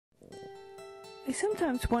I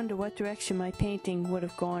sometimes wonder what direction my painting would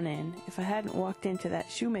have gone in if I hadn't walked into that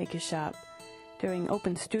shoemaker shop during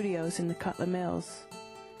open studios in the Cutler Mills.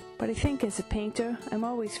 But I think as a painter, I'm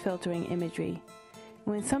always filtering imagery.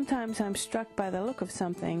 And when sometimes I'm struck by the look of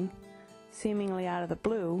something, seemingly out of the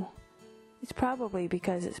blue, it's probably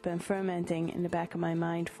because it's been fermenting in the back of my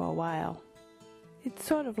mind for a while. It's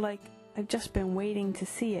sort of like I've just been waiting to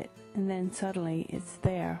see it, and then suddenly it's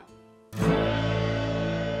there.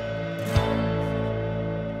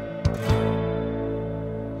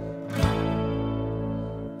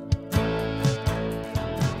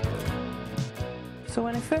 So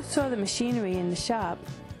when I first saw the machinery in the shop,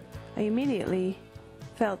 I immediately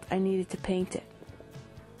felt I needed to paint it.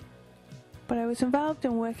 But I was involved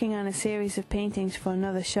in working on a series of paintings for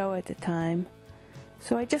another show at the time,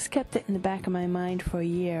 so I just kept it in the back of my mind for a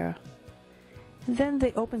year. And then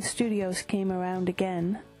the open studios came around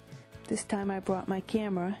again. This time I brought my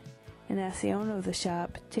camera and asked the owner of the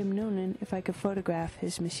shop, Tim Noonan, if I could photograph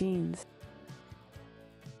his machines.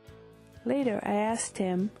 Later I asked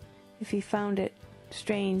him if he found it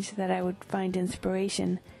strange that I would find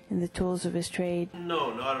inspiration in the tools of his trade.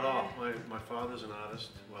 No, not at all. My father's an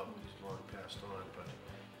artist. Well, he's long passed on, but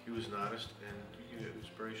he was an artist, and you can get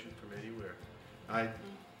inspiration from anywhere.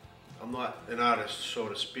 I'm not an artist, so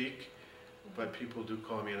to speak, but people do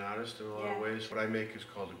call me an artist in a lot of ways. What I make is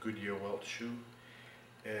called a Goodyear welt shoe,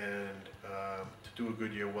 and to do a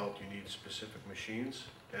Goodyear welt you need specific machines,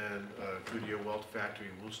 and a Goodyear welt factory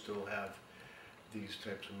will still have these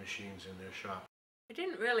types of machines in their shop. I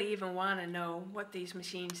didn't really even want to know what these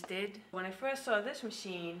machines did. When I first saw this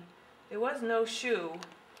machine, there was no shoe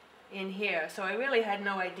in here, so I really had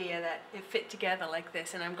no idea that it fit together like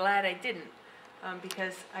this, and I'm glad I didn't,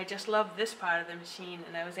 because I just loved this part of the machine,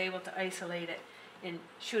 and I was able to isolate it and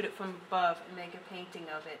shoot it from above and make a painting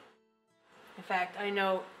of it. In fact, I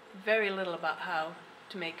know very little about how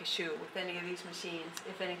to make a shoe with any of these machines,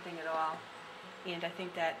 if anything at all, and I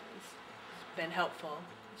think that has been helpful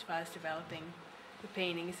as far as developing the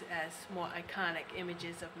paintings as more iconic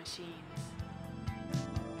images of machines.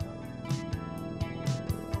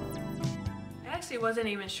 I actually wasn't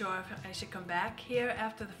even sure if I should come back here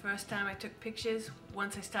after the first time I took pictures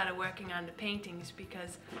once I started working on the paintings,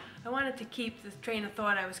 because I wanted to keep the train of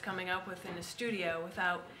thought I was coming up with in the studio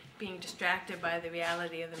without being distracted by the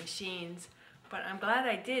reality of the machines. But I'm glad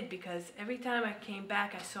I did, because every time I came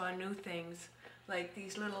back I saw new things, like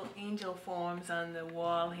these little angel forms on the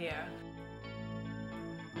wall here.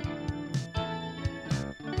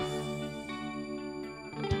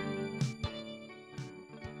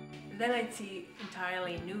 Then I'd see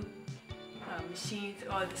entirely new machines,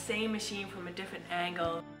 or the same machine from a different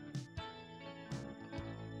angle.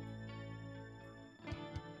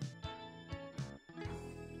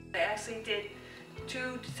 I actually did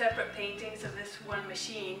two separate paintings of this one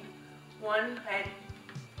machine. One I had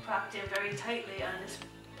propped in very tightly on this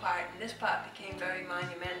part, and this part became very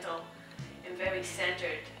monumental and very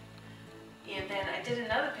centered. And then I did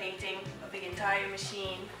another painting of the entire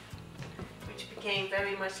machine, which became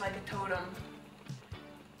very much like a totem,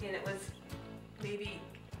 and it was maybe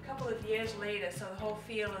a couple of years later, so the whole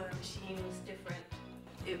feel of the machine was different.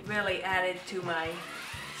 It really added to my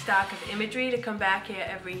stock of imagery to come back here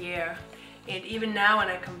every year, and even now when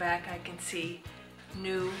I come back I can see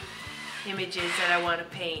new images that I want to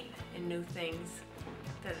paint and new things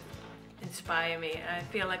that inspire me, and I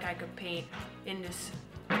feel like I could paint in this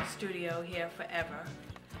studio here forever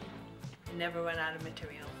and never run out of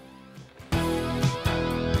material.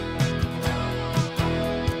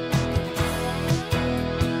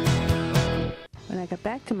 When I got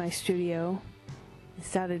back to my studio and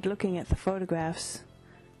started looking at the photographs,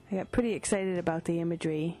 I got pretty excited about the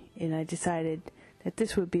imagery, and I decided that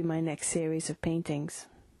this would be my next series of paintings.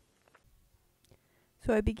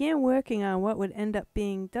 So I began working on what would end up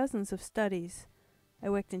being dozens of studies. I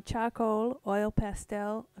worked in charcoal, oil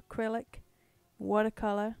pastel, acrylic,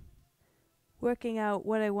 watercolor, working out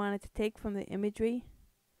what I wanted to take from the imagery.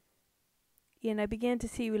 And I began to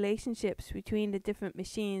see relationships between the different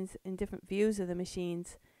machines and different views of the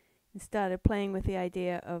machines, and started playing with the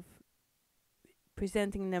idea of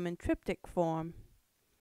presenting them in triptych form.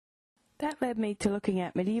 That led me to looking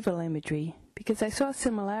at medieval imagery, because I saw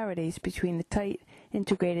similarities between the tight,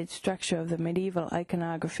 integrated structure of the medieval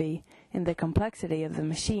iconography and the complexity of the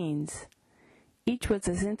machines. Each was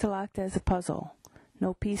as interlocked as a puzzle.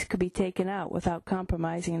 No piece could be taken out without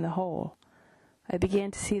compromising the whole. I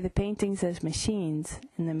began to see the paintings as machines,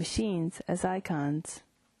 and the machines as icons.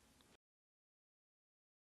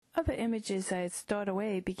 Other images I had stored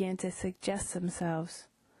away began to suggest themselves.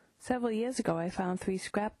 Several years ago I found 3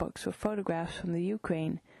 scrapbooks with photographs from the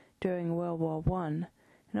Ukraine during World War I, and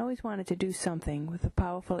always wanted to do something with the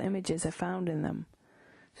powerful images I found in them.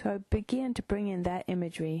 So I began to bring in that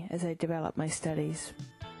imagery as I developed my studies.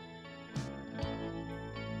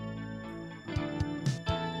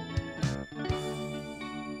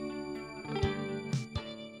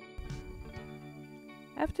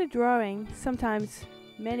 After drawing, sometimes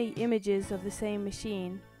many images of the same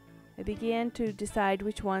machine, I began to decide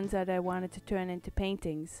which ones that I wanted to turn into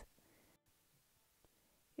paintings.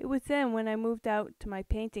 It was then when I moved out to my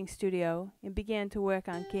painting studio and began to work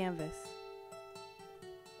on canvas.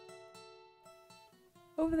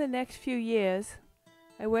 Over the next few years,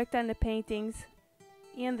 I worked on the paintings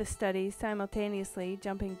and the studies simultaneously,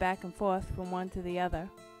 jumping back and forth from one to the other,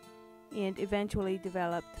 and eventually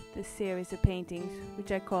developed this series of paintings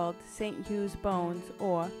which I called St. Hugh's Bones,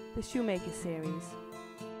 or the Shoemaker series.